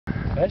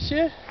That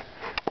shit?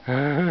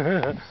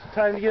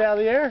 Time to get out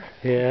of the air?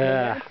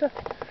 Yeah.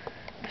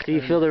 Do you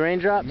feel the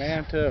raindrops?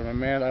 Manta, I don't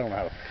know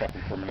how to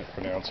fucking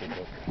pronounce it,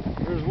 but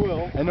there's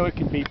Will. I know it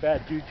can be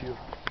bad juju.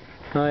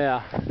 Oh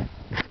yeah.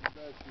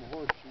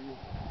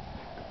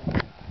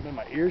 Man,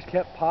 my ears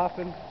kept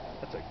popping.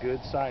 That's a good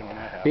sign when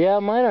that happens. Yeah,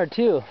 mine are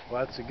too.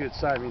 Well, that's a good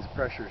sign. It means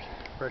pressure's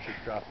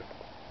dropping.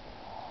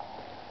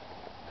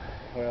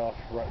 Well,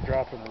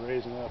 dropping or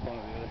raising up, one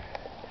or the other.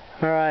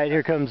 All right,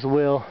 here comes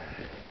Will.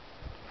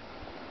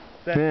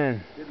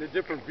 Man. Getting a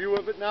different view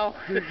of it now?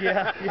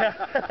 Yeah.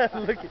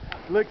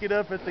 Looking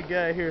up at the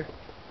guy here.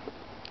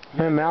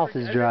 My mouth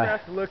is dry. I never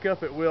have to look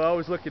up at Will. I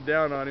always looking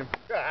down on him.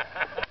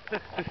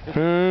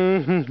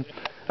 I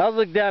was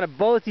looking down at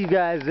both you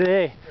guys,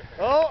 eh?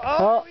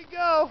 Oh, here we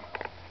go.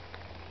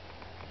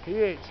 He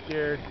ain't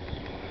scared.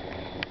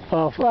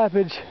 Oh,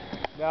 flappage.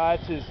 No,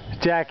 it's his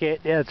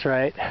jacket. Yeah, that's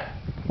right.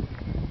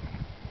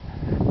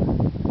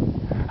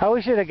 I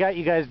wish I'd have got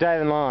you guys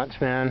diving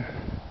launch, man.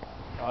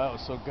 Oh, that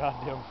was so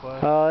goddamn fun.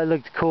 Oh, it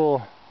looked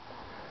cool.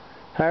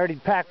 I already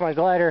packed my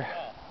glider.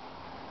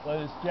 What,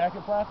 his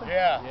jacket flapping?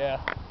 Yeah.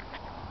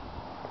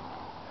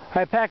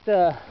 I packed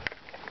the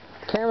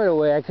camera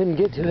away. I couldn't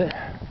get to it.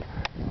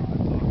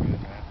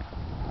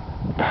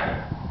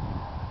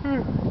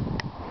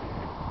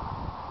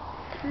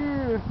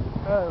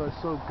 That was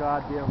so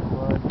goddamn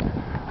fun.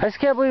 I just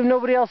can't believe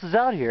nobody else is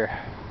out here.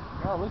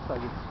 Oh, it looks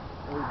like it's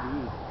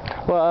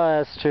OD. Well,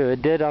 that's true.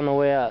 It did on the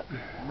way up.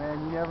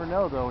 Man, you never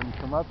know though when you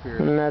come up here.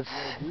 And that's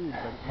OD,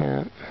 but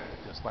yeah.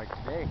 just like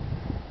today.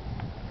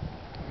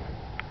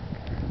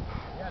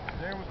 Yeah,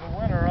 today was the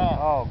winter off.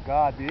 Oh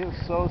god, dude, it was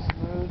so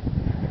smooth.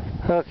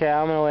 Okay,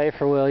 I'm gonna wait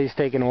for Will. He's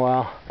taking a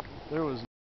while. There was